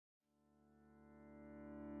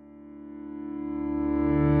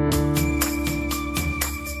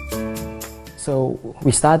So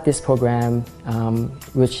we start this program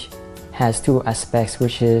which has two aspects,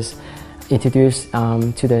 which is introduce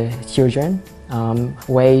to the children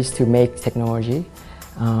ways to make technology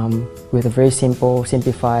with a very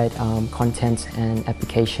simplified content and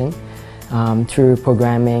application through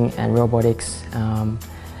programming and robotics.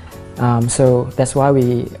 So that's why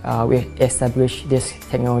we established this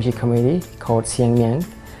technology community called YSEALI.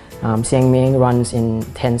 YSEALI runs in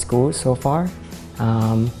 10 schools so far.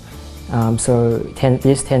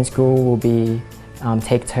 These 10 schools will be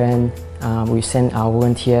take turn. We send our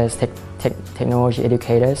volunteers, technology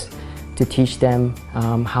educators, to teach them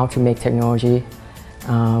how to make technology.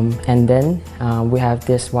 And then we have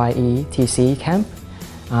this YETC camp,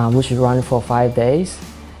 which is run for 5 days.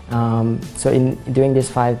 During these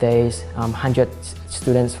 5 days, 100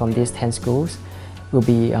 students from these 10 schools will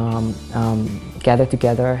be gathered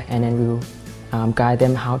together, and then we will guide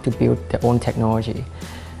them how to build their own technology.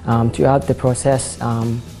 Throughout the process,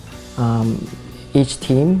 each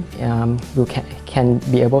team can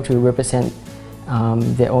be able to represent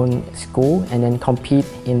their own school and then compete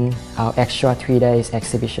in our extra 3 days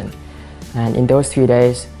exhibition. And in those 3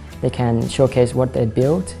 days, they can showcase what they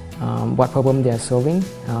built, what problem they are solving,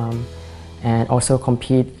 and also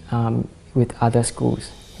compete with other schools.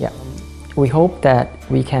 Yeah. We hope that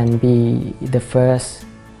we can be the first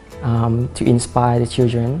to inspire the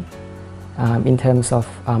children in terms of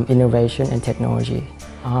innovation and technology.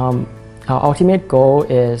 Our ultimate goal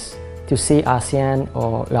is to see ASEAN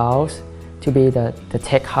or Laos to be the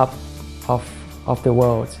tech hub of the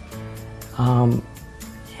world.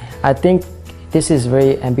 I think this is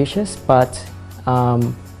very ambitious, but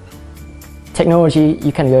technology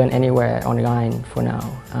you can learn anywhere online for now.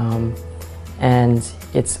 And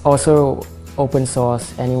it's also open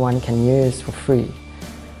source, anyone can use for free.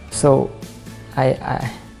 So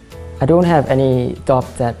I don't have any doubt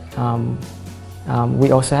that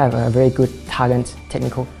we also have a very good talent,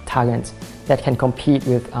 technical talent, that can compete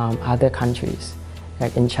with other countries,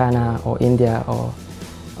 like in China or India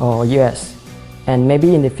or US. And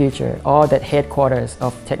maybe in the future, all the headquarters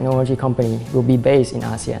of technology company will be based in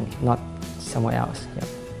ASEAN, not somewhere else. Yep.